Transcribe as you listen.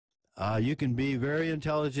You can be very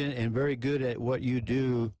intelligent and very good at what you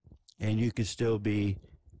do, and you can still be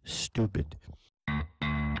stupid.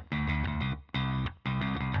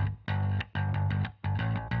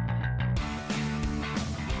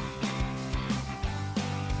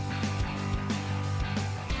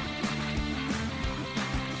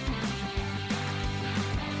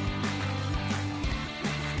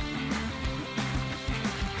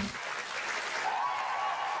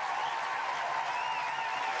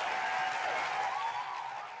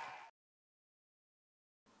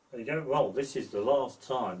 There you go. Well, this is the last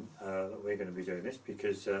time that we're going to be doing this,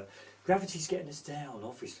 because gravity's getting us down,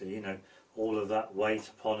 obviously, you know, all of that weight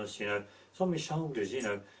upon us, you know, it's on my shoulders, you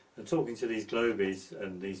know, and talking to these globies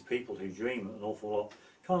and these people who dream an awful lot,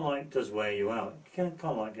 kind of like does wear you out, kind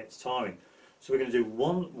of like gets tiring. So we're going to do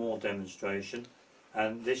one more demonstration,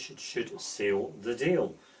 and this should seal the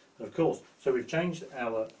deal, of course. So we've changed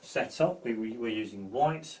our setup. We're using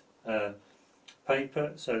white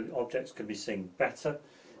paper so objects can be seen better.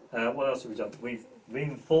 What else have we done? We've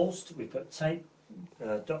reinforced, we put tape,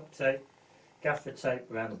 duct tape, gaffer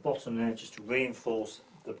tape around the bottom there just to reinforce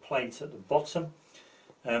the plate at the bottom,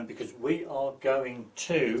 because we are going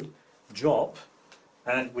to drop,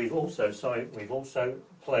 and we've also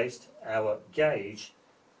placed our gauge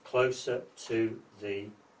closer to the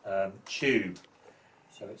tube,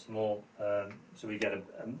 so it's more, so we get a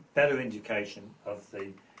better indication of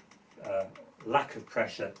the lack of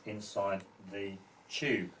pressure inside the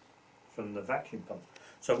tube from the vacuum pump.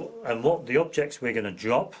 So, and what the objects we're going to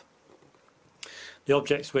drop,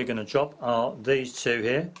 are these two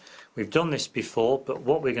here. We've done this before, but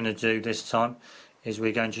what we're going to do this time is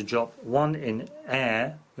we're going to drop one in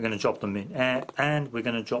air, we're going to drop them in air, and we're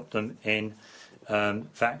going to drop them in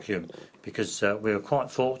vacuum, because we were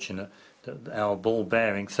quite fortunate that our ball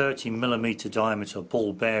bearing, 30mm diameter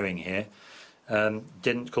ball bearing here,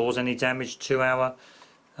 didn't cause any damage to our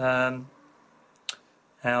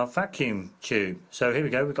vacuum tube. So here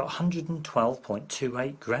we go, we've got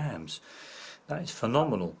 112.28 grams. That is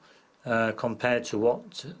phenomenal compared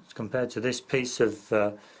to this piece of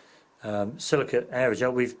silicate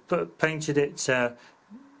aerogel. We've painted it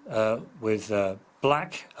with a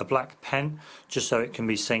black pen, just so it can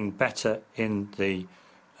be seen better in the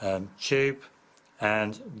tube,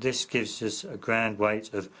 and this gives us a ground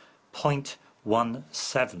weight of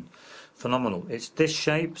 0.17. Phenomenal. It's this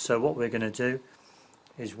shape, so what we're going to do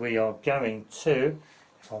is we are going to,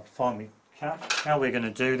 if I can find my cap, how we're going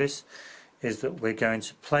to do this is that we're going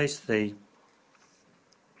to place the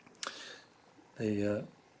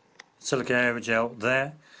silica aerogel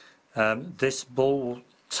there. This ball will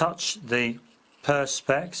touch the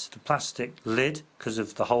perspex, the plastic lid, because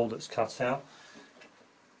of the hole that's cut out,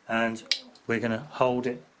 and we're going to hold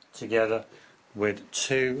it together with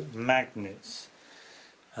two magnets.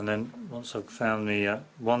 And then once I've found the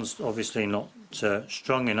one's obviously not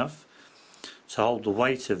strong enough to hold the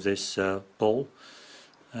weight of this ball,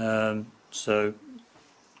 so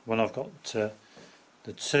when I've got the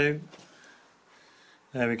two,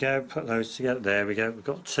 there we go, put those together, there we go, we've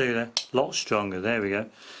got two there, a lot stronger, there we go.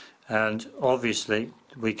 And obviously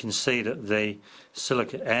we can see that the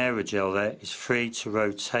silica aerogel there is free to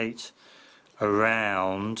rotate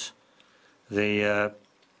around the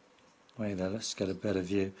wait there, let's get a better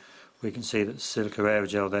view. We can see that the silica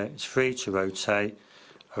aerogel there is free to rotate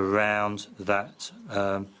around that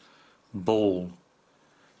ball,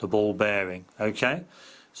 the ball bearing. Okay,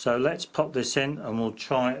 so let's pop this in and we'll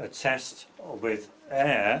try a test with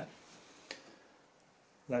air.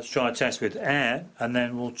 Let's try a test with air, and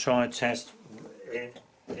then we'll try a test in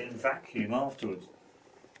vacuum afterwards.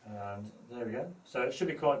 And there we go. So it should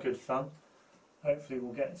be quite good fun. Hopefully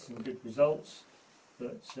we'll get some good results.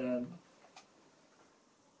 But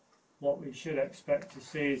what we should expect to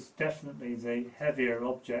see is definitely the heavier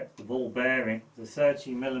object, the ball bearing, the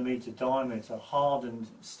 30mm diameter hardened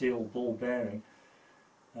steel ball bearing,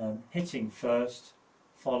 hitting first,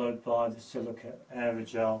 followed by the silica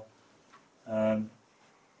aerogel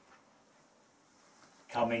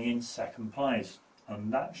coming in second place.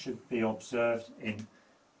 And that should be observed in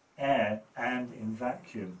air and in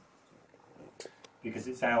vacuum, because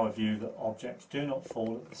it's our view that objects do not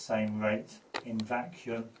fall at the same rate in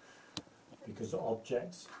vacuum, because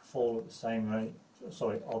objects fall at the same rate,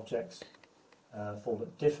 objects fall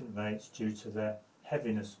at different rates due to their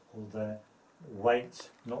heaviness or their weight,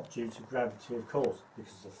 not due to gravity, of course,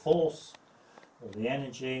 because the force or the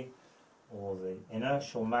energy or the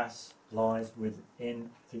inertial mass lies within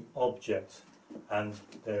the object, and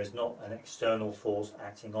there is not an external force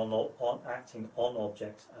acting on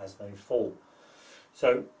objects as they fall.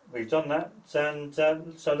 So we've done that, and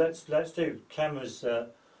so let's do cameras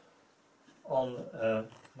on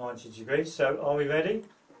 90 degrees. So are we ready?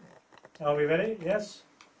 Are we ready? Yes?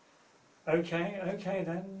 Okay, okay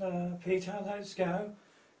then, Peter, let's go.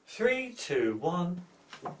 3, 2, 1.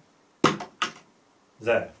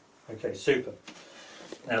 There. Okay, super.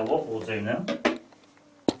 Now what we'll do now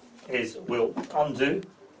is we'll undo,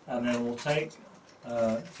 and then we'll take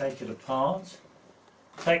it apart,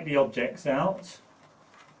 take the objects out.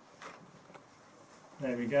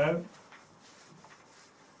 There we go.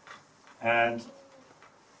 And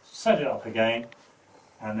set it up again,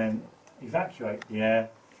 and then evacuate the air.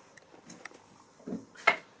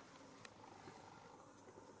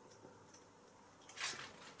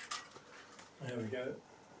 There we go.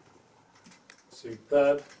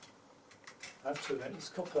 Superb. I have to admit, this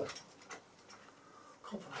copper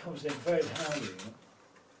comes in very handy.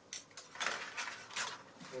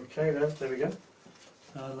 Okay, there we go.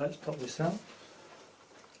 Let's pop this out.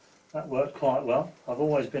 That worked quite well. I've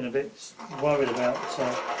always been a bit worried about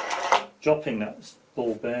dropping that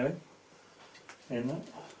ball bearing in there.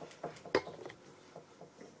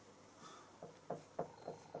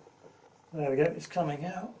 There we go, it's coming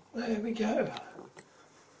out. There we go.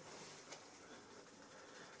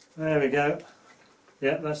 There we go.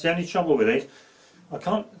 Yeah, that's the only trouble with these.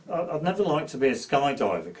 I'd never like to be a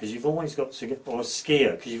skydiver because you've always got to get, or a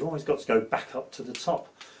skier, because you've always got to go back up to the top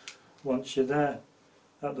once you're there.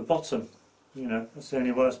 At the bottom, you know, that's the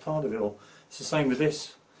only worst part of it all. It's the same with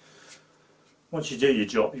this. Once you do your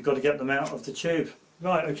job, you've got to get them out of the tube.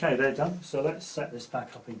 Right, okay, they're done. So let's set this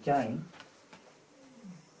back up again.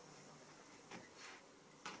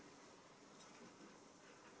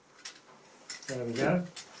 There we go.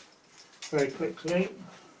 Very quickly.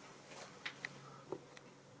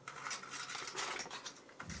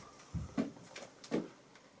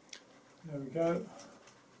 There we go.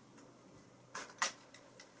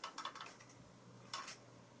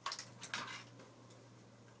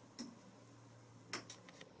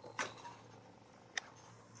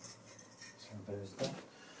 There's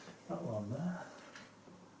that one there.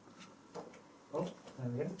 Oh, there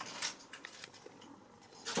we go.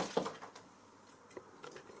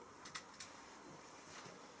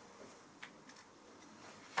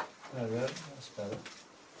 There we go, that's better.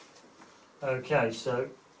 Okay, so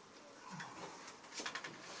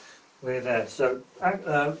we're there. So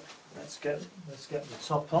let's get the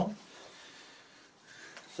top on.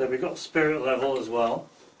 So we've got spirit level as well.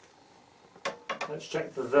 Let's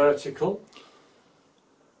check the vertical.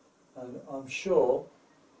 And I'm sure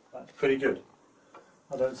that's pretty good.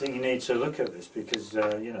 I don't think you need to look at this because,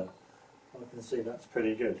 you know, I can see that's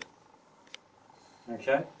pretty good.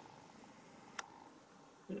 Okay?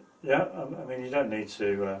 Yeah, I mean, you don't need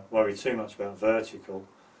to worry too much about vertical.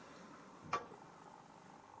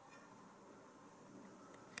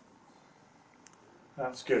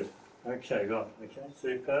 That's good. Okay, right, okay,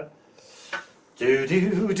 super.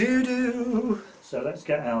 Do. So let's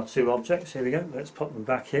get our two objects, here we go, let's pop them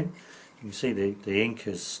back in. You can see the ink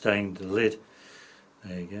has stained the lid.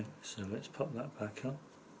 There you go, so let's pop that back on.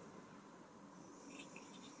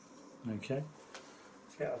 Okay,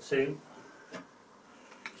 let's get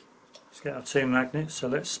our two magnets, so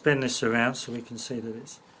let's spin this around so we can see that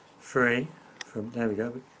it's free from, there we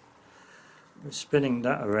go, we're spinning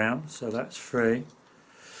that around so that's free.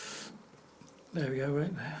 There we go,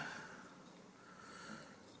 right there.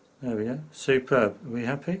 There we go, superb. Are we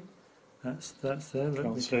happy? That's there.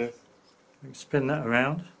 Look, we can spin that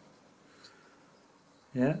around.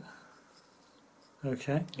 Yeah.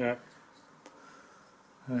 Okay. Yeah.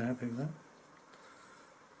 We're happy with that.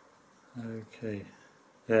 Okay.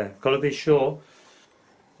 There. Got to be sure.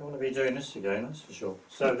 Don't want to be doing this again, that's for sure.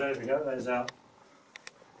 So there we go. There's our.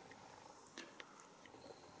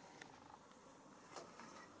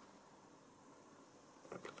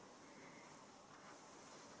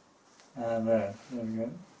 And there we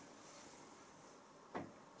go.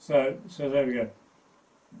 So there we go.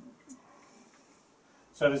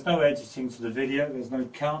 So there's no editing to the video, there's no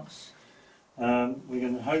cuts. We're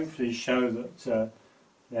going to hopefully show that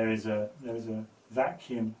there is a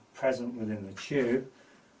vacuum present within the tube,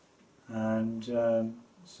 and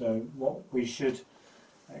so what we should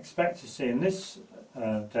expect to see in this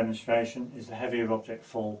demonstration is the heavier object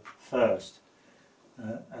fall first.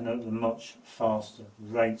 And at a much faster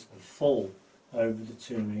rate of fall over the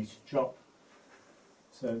 2 metre drop.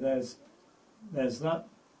 So there's that,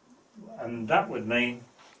 and that would mean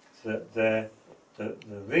that the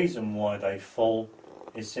reason why they fall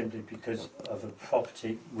is simply because of a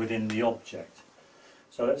property within the object.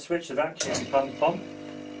 So let's switch the vacuum pump on.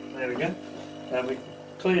 There we go. And we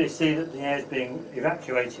clearly see that the air is being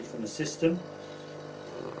evacuated from the system.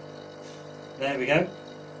 There we go.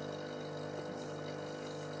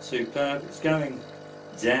 superb. It's going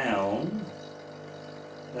down.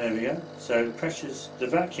 There we go. So the pressures, the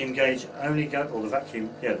vacuum gauge only go, or the vacuum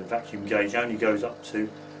gauge only goes up to,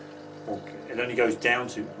 or it only goes down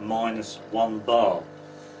to -1 bar.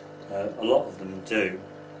 A lot of them do.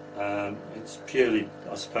 It's purely,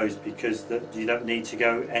 I suppose, because you don't need to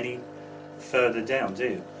go any further down, do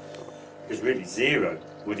you? Because really 0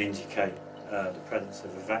 would indicate the presence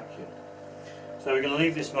of a vacuum. So we're going to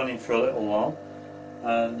leave this running for a little while,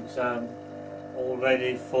 and all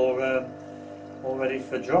ready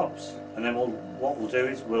for drops. And then what we'll do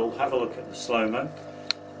is we'll have a look at the slow-mo,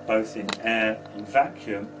 both in air and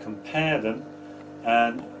vacuum, compare them,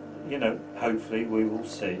 and hopefully we will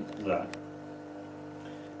see that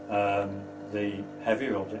the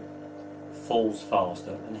heavier object falls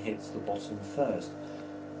faster and hits the bottom first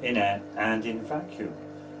in air and in vacuum.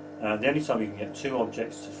 The only time you can get two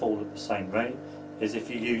objects to fall at the same rate is if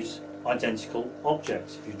you use identical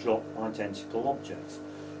objects, if you drop identical objects,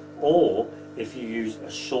 or if you use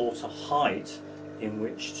a shorter height in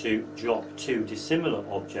which to drop two dissimilar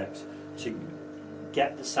objects to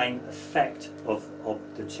get the same effect of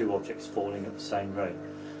the two objects falling at the same rate.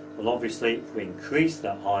 Well, obviously, if we increase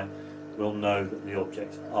that height, we'll know that the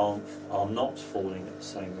objects are not falling at the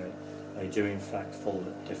same rate. They do, in fact, fall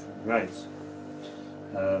at different rates.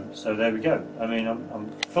 So there we go. I mean,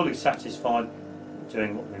 I'm fully satisfied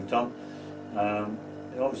doing what we've done.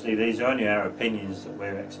 Obviously, these are only our opinions that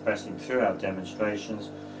we're expressing through our demonstrations.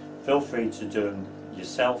 Feel free to do them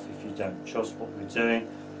yourself if you don't trust what we're doing,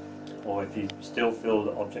 or if you still feel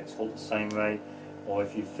that objects fall at the same rate, or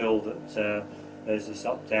if you feel that there's this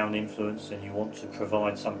up-down influence and you want to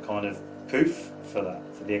provide some kind of proof for that,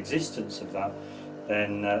 for the existence of that,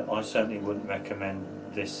 then I certainly wouldn't recommend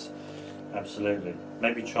this. Absolutely.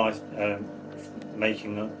 Maybe try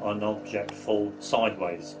making an object fall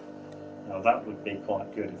sideways. Now that would be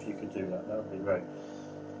quite good if you could do that. That would be great.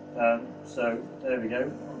 So there we go.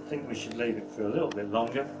 I think we should leave it for a little bit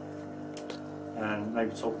longer and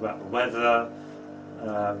maybe talk about the weather.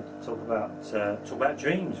 Talk about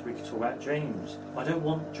dreams. We could talk about dreams. I don't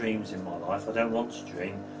want dreams in my life. I don't want to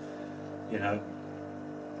dream.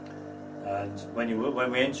 And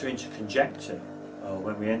when we enter into conjecture, or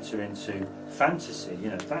when we enter into fantasy,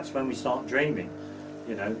 that's when we start dreaming.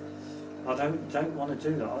 I don't want to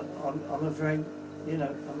do that. I'm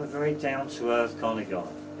a very down to earth kind of guy.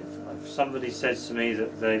 If somebody says to me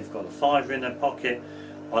that they've got a £5 in their pocket,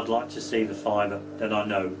 I'd like to see the £5. Then I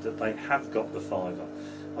know that they have got the £5.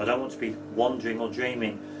 I don't want to be wandering or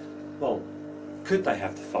dreaming. Well, could they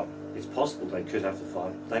have the £5? It's possible they could have the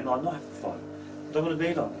 £5. They might not have the £5. I don't want to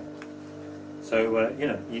be like that. So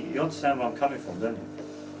you understand where I'm coming from, don't you?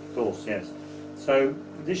 Of course, yes. So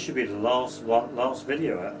this should be the last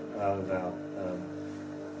video out of our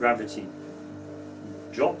gravity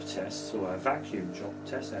drop tests, or our vacuum drop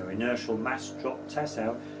tests, our inertial mass drop tests,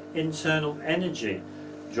 our internal energy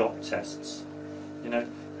drop tests.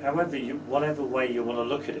 Whatever way you want to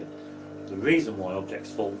look at it, the reason why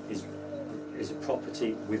objects fall is a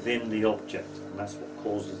property within the object, and that's what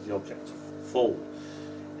causes the object to fall.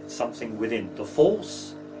 It's something within. The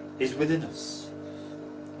force is within us,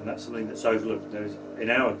 and that's something that's overlooked. In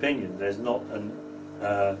our opinion, there's not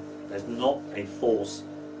a force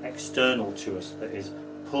external to us that is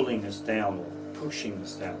pulling us down or pushing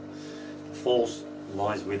us down. The force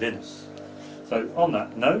lies within us. So on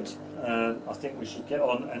that note, I think we should get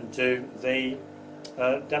on and do the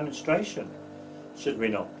demonstration, should we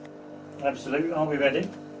not? Absolutely. Are we ready?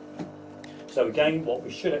 So again, what we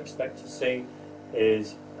should expect to see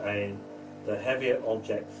is the heavier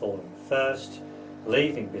object falling first,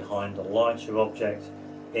 leaving behind the lighter object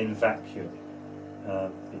in vacuum,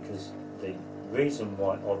 because the reason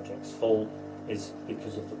why objects fall is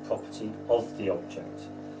because of the property of the object.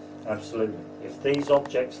 Absolutely. If these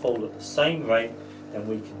objects fall at the same rate, then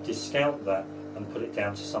we can discount that and put it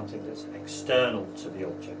down to something that's external to the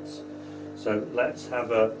objects. So let's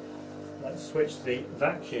switch the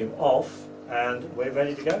vacuum off, and we're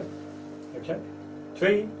ready to go. Okay.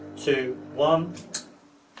 3, 2, 1.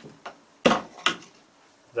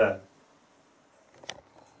 There.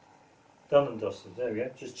 Done and dusted. There we go.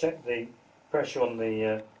 Just check the pressure on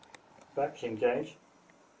the vacuum gauge.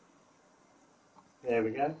 There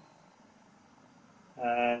we go.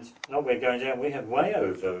 And we're going down. We have way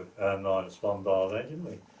over -1 bar there, didn't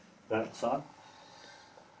we? That time.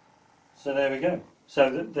 So there we go. So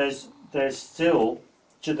there's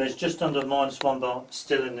just under -1 bar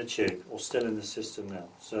still in the tube, or still in the system now.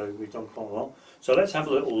 So we've done quite well. So let's have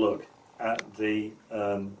a little look at the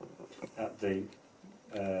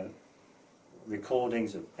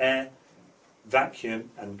recordings of air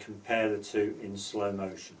vacuum and compare the two in slow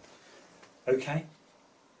motion. Okay?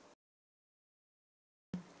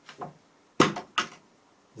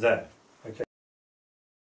 There. Okay.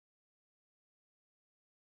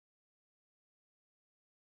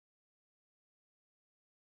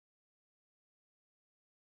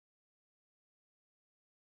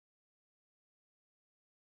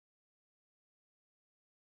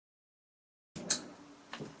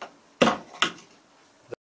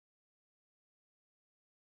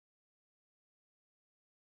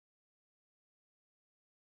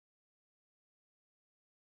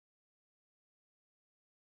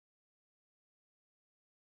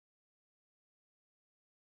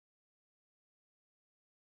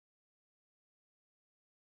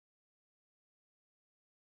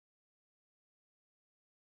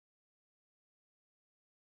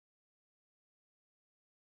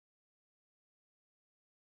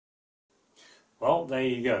 Well, there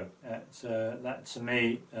you go. That to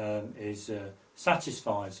me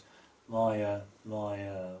satisfies my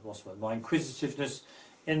my inquisitiveness,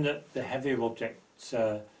 in that the heavier object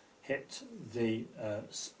hit the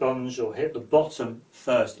sponge, or hit the bottom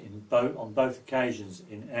first on both occasions,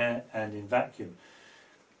 in air and in vacuum.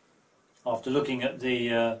 After looking at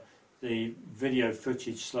the video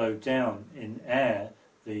footage slowed down in air,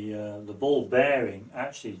 the ball bearing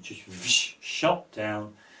actually just shot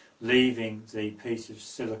down, leaving the piece of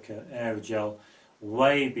silica aerogel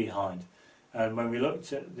way behind. And when we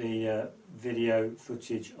looked at the video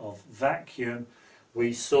footage of vacuum,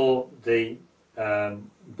 we saw the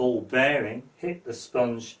ball bearing hit the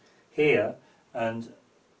sponge here, and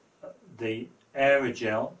the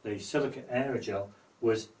aerogel, the silica aerogel,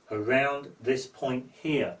 was around this point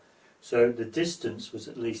here. So the distance was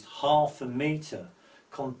at least ½ a metre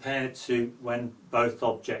compared to when both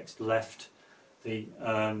objects left the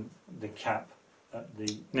cap at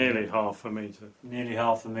the nearly ½ a metre. Nearly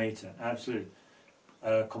 ½ a metre, absolutely.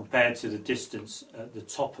 Compared to the distance at the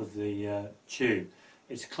top of the tube.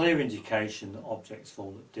 It's a clear indication that objects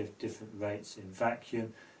fall at different rates in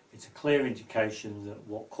vacuum. It's a clear indication that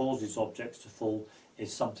what causes objects to fall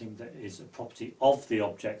is something that is a property of the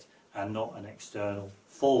object and not an external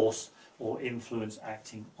force or influence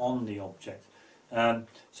acting on the object.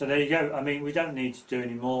 So there you go. I mean, we don't need to do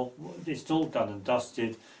any more. It's all done and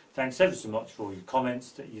dusted. Thanks ever so much for all your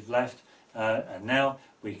comments that you've left. And now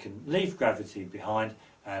we can leave gravity behind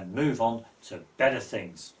and move on to better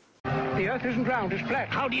things. The Earth isn't round, it's flat.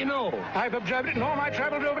 How do you know? I've observed it in all my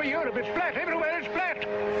travels over Europe. It's flat. Everywhere it's flat.